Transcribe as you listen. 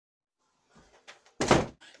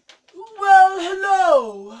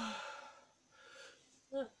Hello.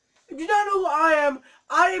 If you don't know who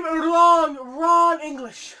I am Ron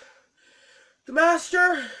English. The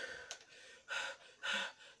master.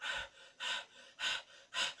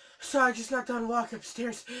 Sorry, I just got done walking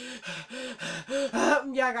upstairs.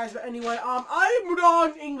 Yeah, guys, but anyway, I am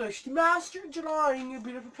Ron English, the master drawing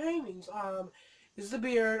beautiful paintings. This is the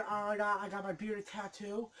beard. I got my beard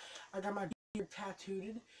tattoo. I got my beard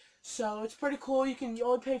tattooed. So it's pretty cool. You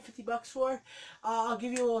only pay $50 for it. I'll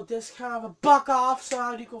give you a little discount of $1 off, so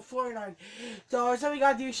I'll equal $49. Then we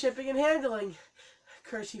gotta do shipping and handling.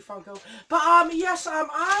 Curse you, Funko. But yes, I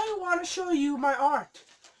want to show you my art.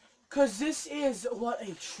 Because this is what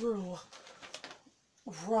a true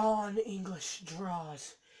Ron English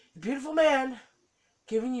draws. A beautiful man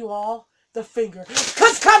giving you all the finger.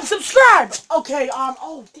 Come subscribe! Okay,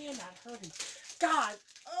 oh, damn, that hurting. God.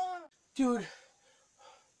 Dude.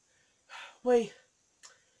 Wait.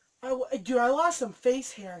 Dude, I lost some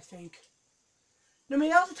face hair, I think. I mean,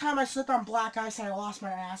 that was the time I slipped on black ice and I lost my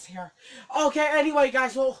ass hair. Okay, anyway,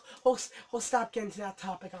 guys, we'll stop getting to that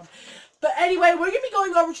topic. But anyway, we're going to be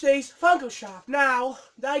going over today's Funko shop. Now,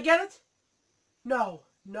 did I get it? No.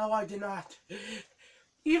 No, I did not.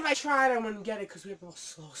 Even if I tried, I wouldn't get it because we have a little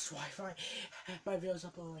slow Wi-Fi. My video's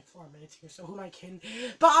up only like 4 minutes here, so who am I kidding?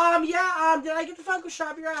 But, yeah, did I get the Funko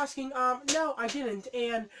shop, you're asking? No, I didn't.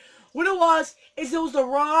 And what it was the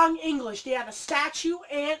wrong English. They had a statue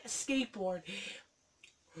and a skateboard.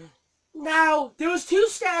 Now, there was 2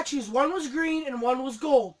 statues. One was green and one was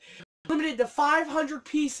gold. Limited to 500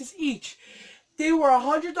 pieces each. They were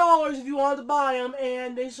 $100 if you wanted to buy them,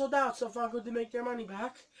 and they sold out, so Funko did make their money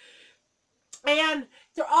back. And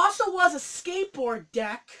there also was a skateboard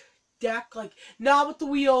deck, like not with the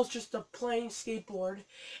wheels, just a plain skateboard,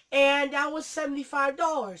 and that was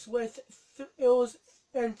 $75.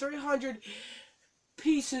 And 300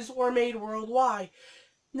 pieces were made worldwide.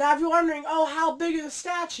 Now, if you're wondering, oh, how big is the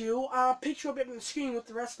statue? I'll picture up on the screen with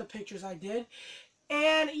the rest of the pictures I did.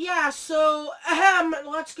 And, yeah, so,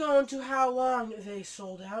 let's go into how long they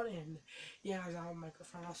sold out. And, yeah, I got a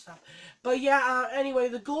microphone, I'll stop. But, yeah, anyway,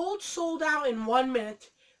 the gold sold out in 1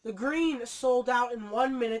 minute. The green sold out in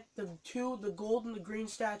 1 minute. The gold and the green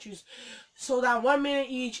statues sold out 1 minute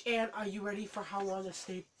each. And are you ready for how long the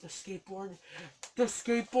skateboard? The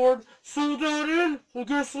skateboard sold out in? Well,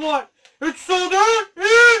 guess what? It sold out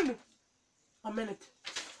in a minute.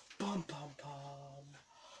 Bum, bum, bum.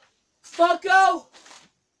 Funko!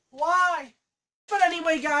 Why? But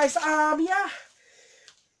anyway, guys, yeah.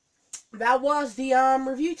 That was the,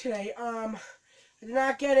 review today. I did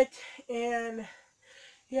not get it, and,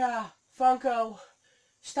 yeah, Funko,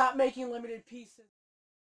 stop making limited pieces.